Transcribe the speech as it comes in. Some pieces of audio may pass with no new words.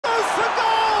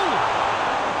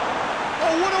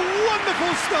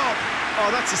Full stop. Oh,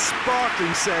 that's a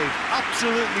sparkling save.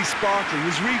 Absolutely sparkling.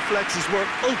 His reflexes were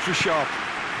ultra sharp.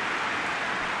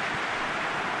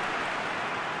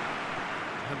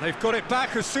 And they've got it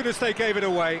back as soon as they gave it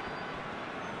away.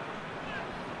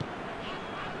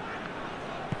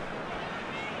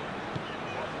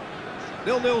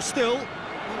 Nil-nil still.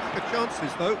 Lack of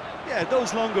chances, though. Yeah,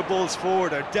 those longer balls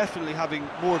forward are definitely having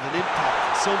more of an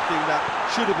impact. Something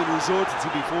that should have been resorted to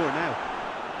before now.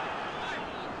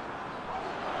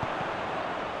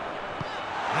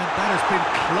 And that has been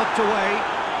clubbed away.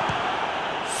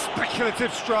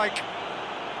 Speculative strike.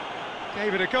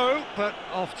 Gave it a go, but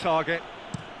off target.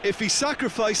 If he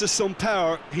sacrifices some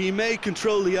power, he may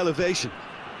control the elevation.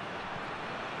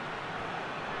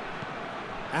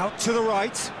 Out to the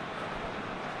right.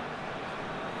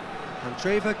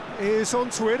 Andreva is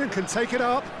onto it and can take it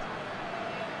up.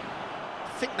 I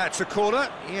think that's a corner.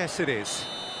 Yes, it is.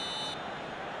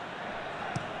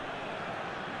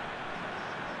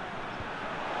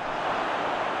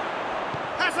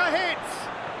 Has a hit!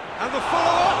 And the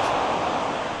follow-up!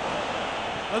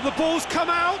 And the ball's come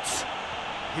out!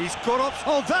 He's got up...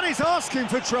 Oh, that is asking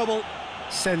for trouble.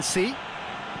 Sensi.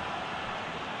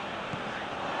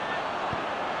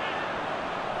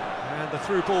 And the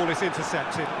through ball is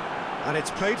intercepted. And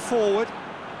it's played forward.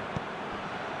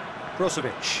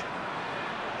 Brozovic.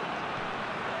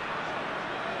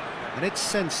 And it's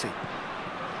Sensi.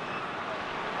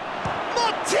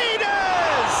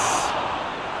 Martinez!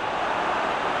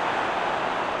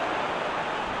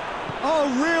 Oh,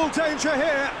 real danger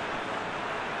here.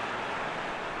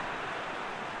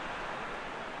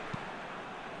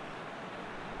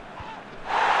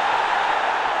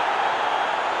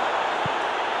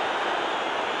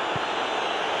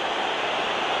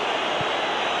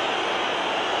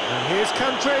 And here's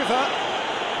Candreva.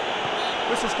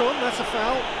 Whistle's gone, that's a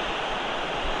foul.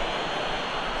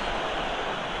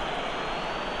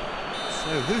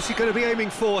 So who's he going to be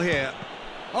aiming for here?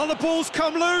 Oh, the ball's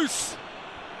come loose!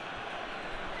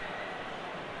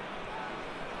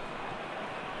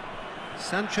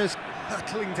 Sanchez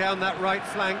hurtling down that right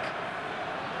flank.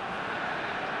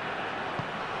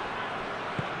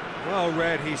 Well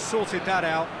read, he sorted that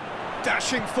out.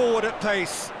 Dashing forward at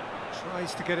pace.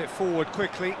 Tries to get it forward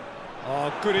quickly.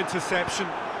 Oh, good interception.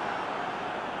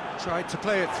 Tried to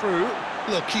play it through.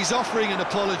 Look, he's offering an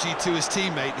apology to his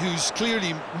teammate, who's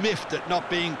clearly miffed at not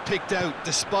being picked out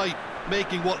despite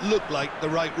making what looked like the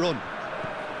right run.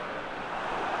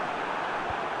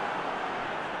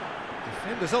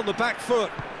 Defenders on the back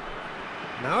foot.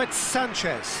 Now it's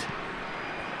Sanchez.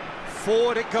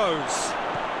 Forward it goes.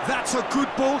 That's a good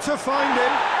ball to find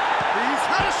him. He's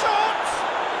had a shot!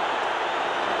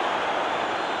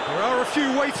 There are a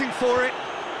few waiting for it.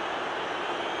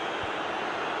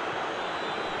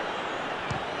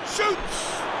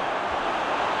 Shoots!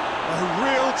 A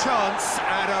real chance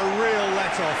and a real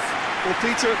let-off. Well,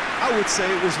 Peter, I would say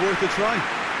it was worth a try.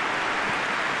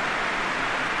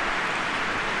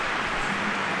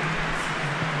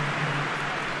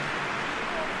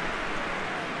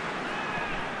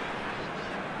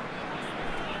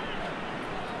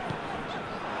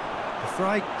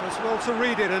 Fry does well to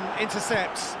read it and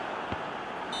intercepts.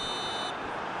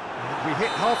 And we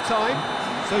hit half-time,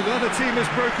 so neither team has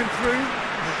broken through.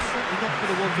 It's certainly not for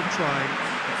the want of trying.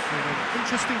 It's been an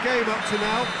interesting game up to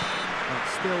now, but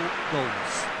still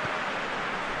goals.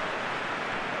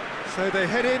 So they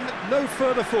head in no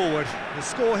further forward. The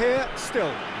score here,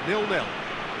 still 0-0.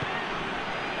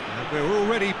 And we're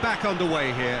already back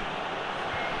underway here.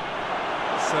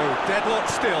 So deadlock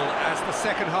still as the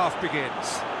second half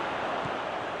begins.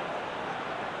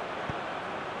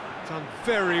 Done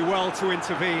very well to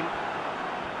intervene.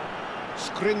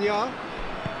 Skriniar.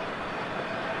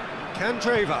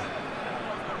 Candreva.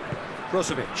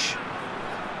 Brozovic.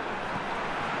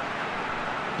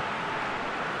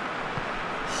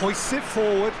 Hoists it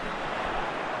forward.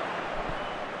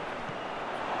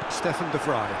 Stefan de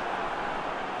Vrij.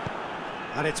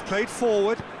 And it's played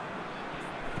forward.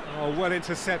 Oh, well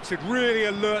intercepted, really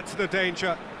alert to the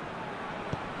danger.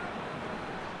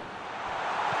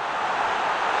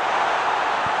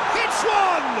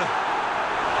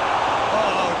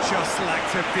 Just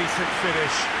lacked a decent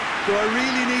finish. Do I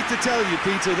really need to tell you,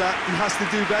 Peter, that he has to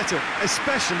do better,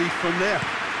 especially from there?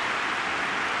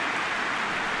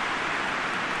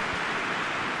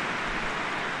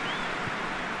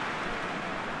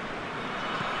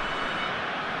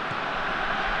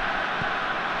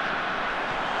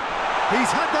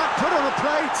 He's had that put on a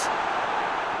plate.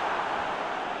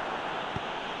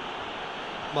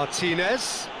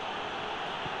 Martinez.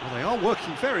 Well, they are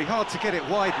working very hard to get it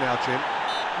wide now, Jim.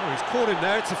 Oh, he's caught him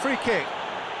there, it's a free kick.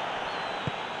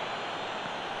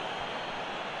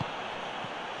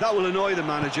 That will annoy the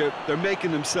manager. They're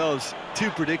making themselves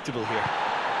too predictable here.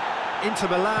 Inter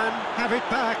Milan have it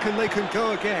back and they can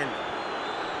go again.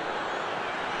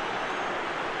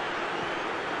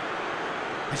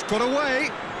 He's got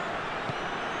away.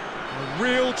 A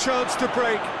real chance to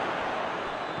break.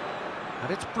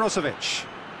 And it's Brozovic.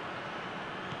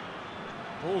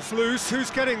 Ball's loose, who's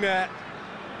getting there?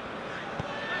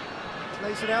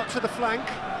 Plays it out to the flank.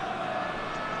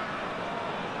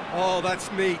 Oh,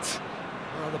 that's neat.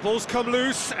 Well, the ball's come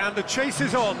loose and the chase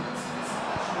is on.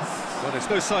 Well, there's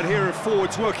no sign here of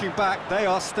forwards working back. They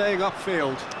are staying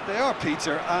upfield. They are,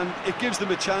 Peter, and it gives them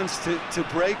a chance to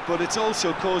break, but it's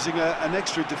also causing an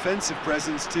extra defensive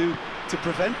presence to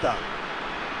prevent that.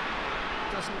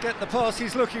 Doesn't get the pass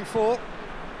he's looking for.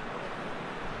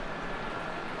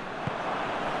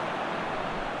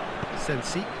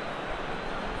 Sensi.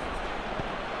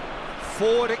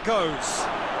 Forward it goes.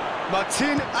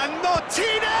 And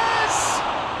Martinez!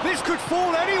 This could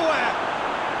fall anywhere!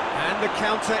 And the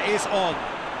counter is on.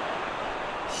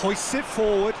 Hoists it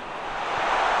forward.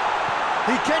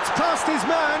 He gets past his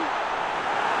man.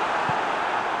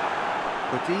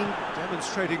 Godin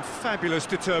demonstrating fabulous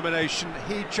determination.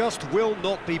 He just will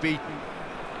not be beaten.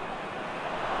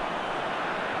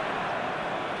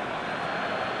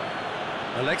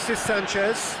 Alexis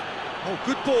Sanchez. Oh,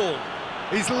 good ball.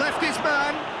 He's left his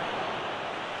man.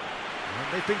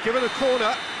 And they've been given a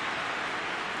corner.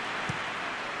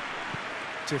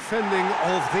 Defending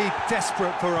of the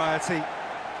desperate variety.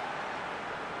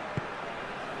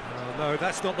 Oh no,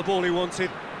 that's not the ball he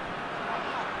wanted.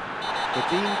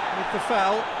 Godin with the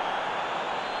foul.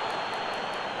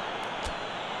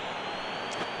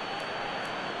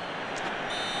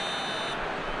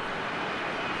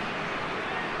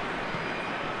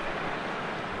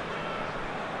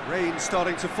 Rain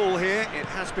starting to fall here. It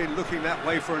has been looking that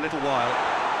way for a little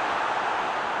while.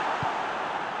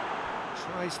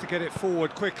 Tries to get it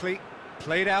forward quickly.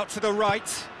 Played out to the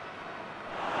right.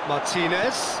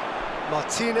 Martinez.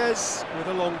 Martinez with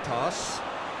a long pass.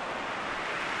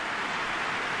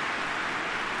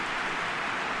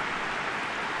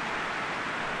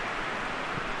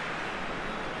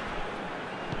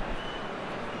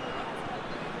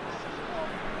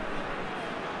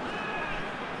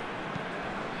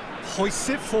 Hoists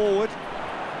it forward.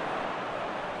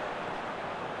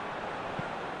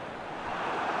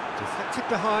 Deflected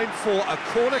behind for a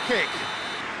corner kick.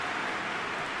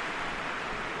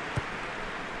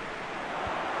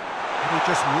 And he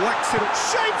just whacks it up.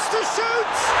 Shapes to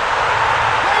shoot!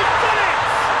 They've done it!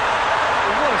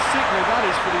 Well, what a signal that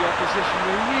is for the opposition.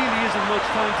 There really isn't much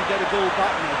time to get a goal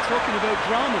back now. Talking about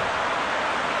drama.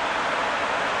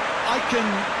 I can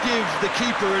give the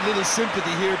keeper a little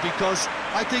sympathy here because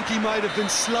I think he might have been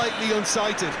slightly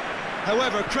unsighted.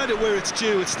 However, credit where it's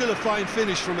due, it's still a fine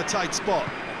finish from a tight spot.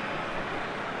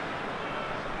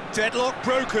 Deadlock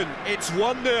broken, it's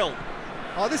 1-0.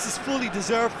 Oh, this is fully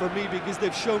deserved for me because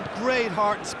they've shown great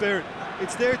heart and spirit.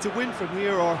 It's there to win from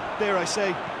here, or dare I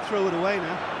say, throw it away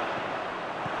now.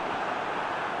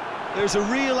 There's a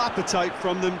real appetite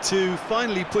from them to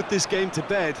finally put this game to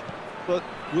bed, but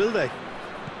will they?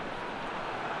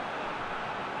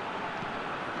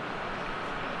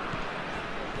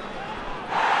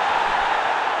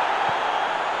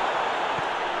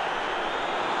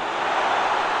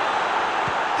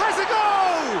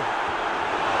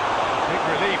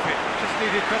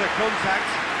 Better contact.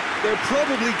 They're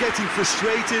probably getting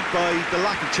frustrated by the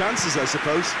lack of chances, I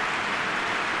suppose.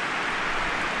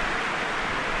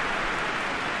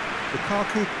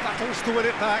 Lukaku battles to win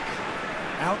it back.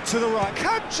 Out to the right.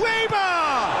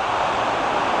 Candreva!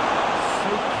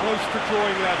 So close to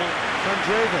drawing level.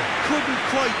 Candreva couldn't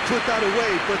quite put that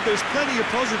away, but there's plenty of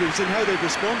positives in how they've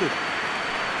responded.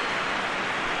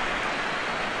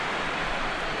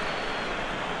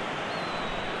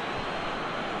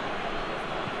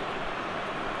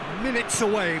 Minutes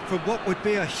away from what would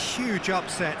be a huge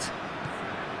upset.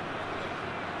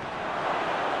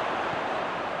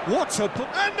 What a...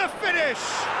 and the finish!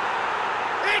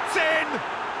 It's in!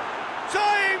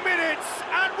 Tying minutes,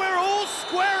 and we're all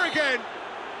square again!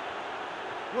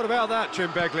 What about that, Jim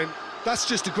Beglin? That's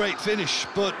just a great finish,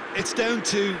 but it's down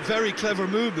to very clever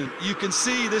movement. You can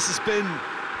see this has been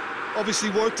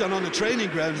obviously worked on the training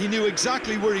ground. He knew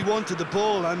exactly where he wanted the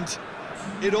ball, and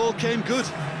it all came good.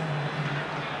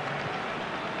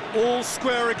 All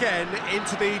square again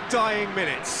into the dying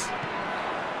minutes.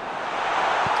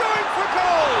 Going for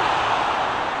goal!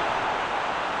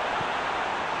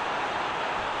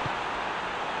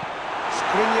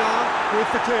 Skriniar with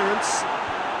the clearance.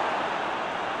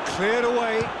 Cleared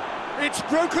away. It's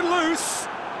broken loose.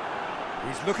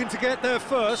 He's looking to get there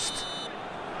first.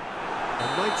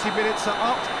 And 90 minutes are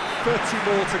up, 30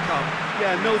 more to come.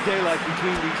 Yeah, no daylight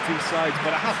between these two sides,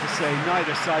 but I have to say,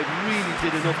 neither side really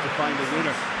did enough to find a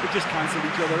winner. They just cancelled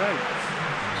each other out.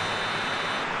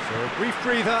 So a brief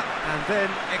breather, and then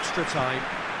extra time.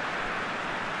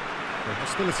 The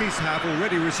hostilities have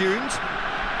already resumed.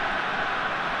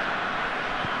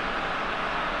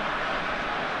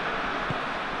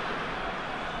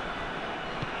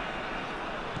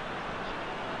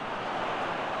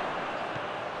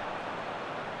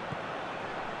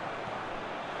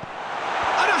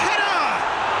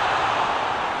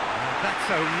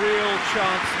 A real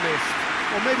chance missed.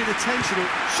 Or maybe the tension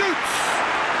shoots!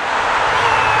 Oh,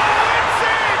 it's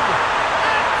in!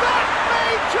 And that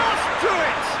may just do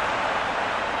it!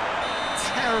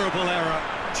 Terrible error,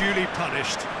 duly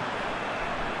punished.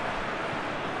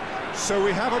 So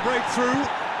we have a breakthrough.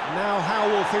 Now how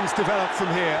will things develop from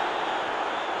here?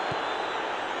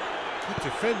 Good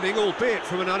defending, albeit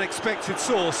from an unexpected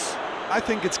source. I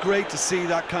think it's great to see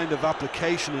that kind of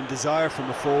application and desire from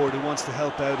a forward who wants to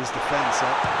help out his defence.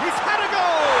 He's had a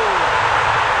goal!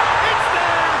 It's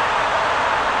there!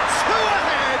 Two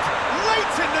ahead,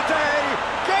 late in the day,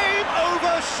 game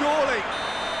over surely.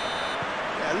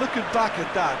 Yeah, looking back at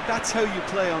that, that's how you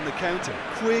play on the counter.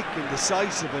 Quick and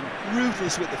decisive and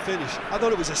ruthless with the finish. I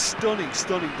thought it was a stunning,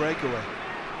 stunning breakaway.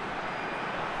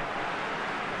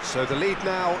 So the lead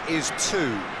now is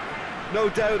 2. No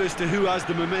doubt as to who has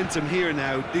the momentum here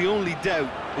now. The only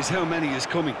doubt is how many is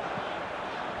coming.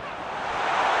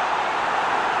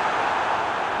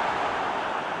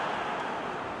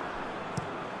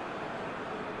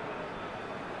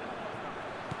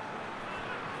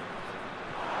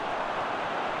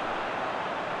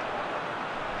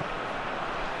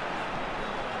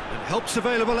 And help's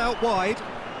available out wide.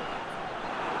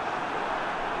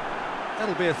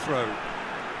 That'll be a throw.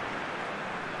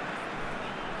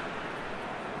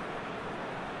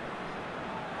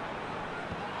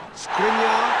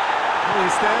 Skriniar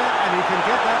is there, and he can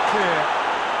get that clear.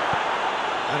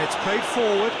 And it's played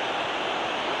forward.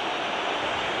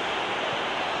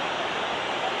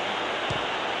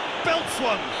 Belts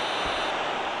one.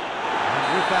 And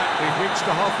with that, we've reached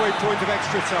the halfway point of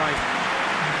extra time.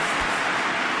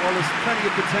 Well, there's plenty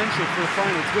of potential for a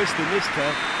final twist in this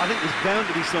tale. I think there's bound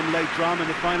to be some late drama in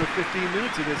the final 15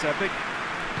 minutes of this epic.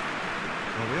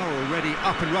 Well, we are already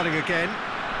up and running again.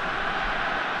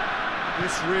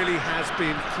 This really has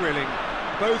been thrilling.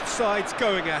 Both sides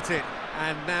going at it,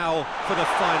 and now for the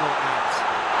final act.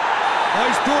 Oh,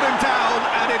 he's brought him down,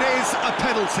 and it is a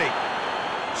penalty.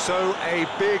 So a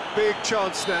big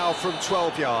chance now from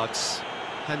 12 yards.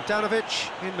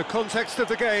 Handanovic, in the context of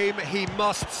the game, he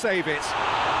must save it.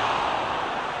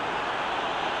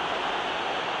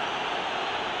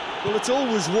 Well, it's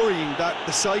always worrying that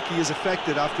the psyche is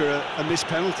affected after a missed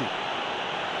penalty.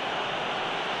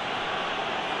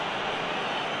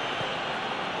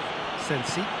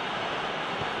 Sensi.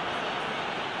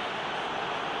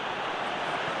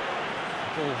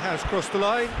 Ball has crossed the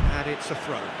line, and it's a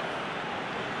throw.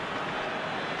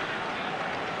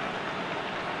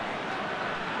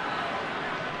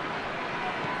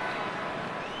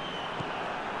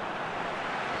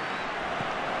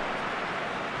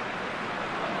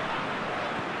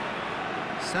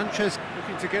 Sanchez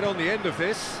looking to get on the end of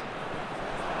this.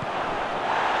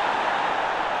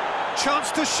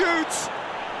 Chance to shoot!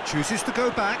 Chooses to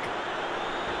go back.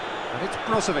 And it's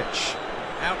Brozovic.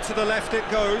 Out to the left it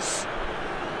goes.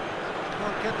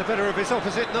 Can't get the better of his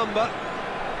opposite number.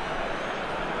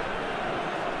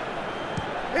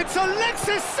 It's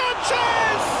Alexis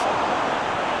Sanchez!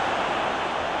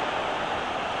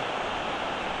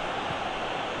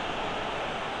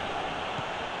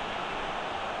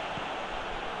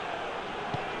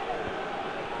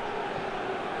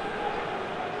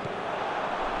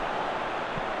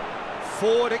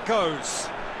 Forward it goes.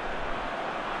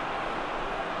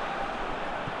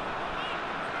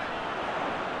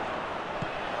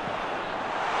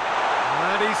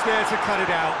 And he's there to cut it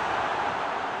out.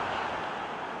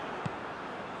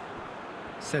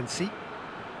 Sensi.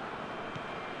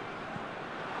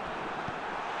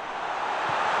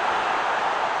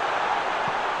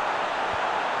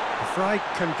 Fry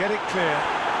can get it clear.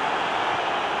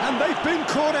 And they've been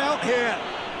caught out here.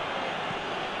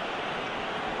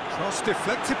 Cross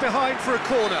deflected behind for a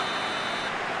corner.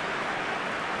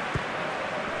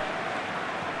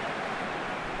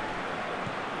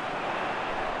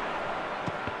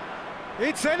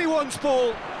 It's anyone's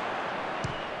ball.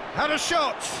 Had a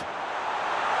shot.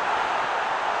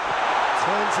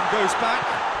 Turns and goes back.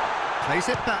 Plays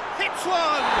it back. Hits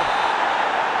one!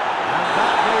 And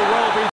that may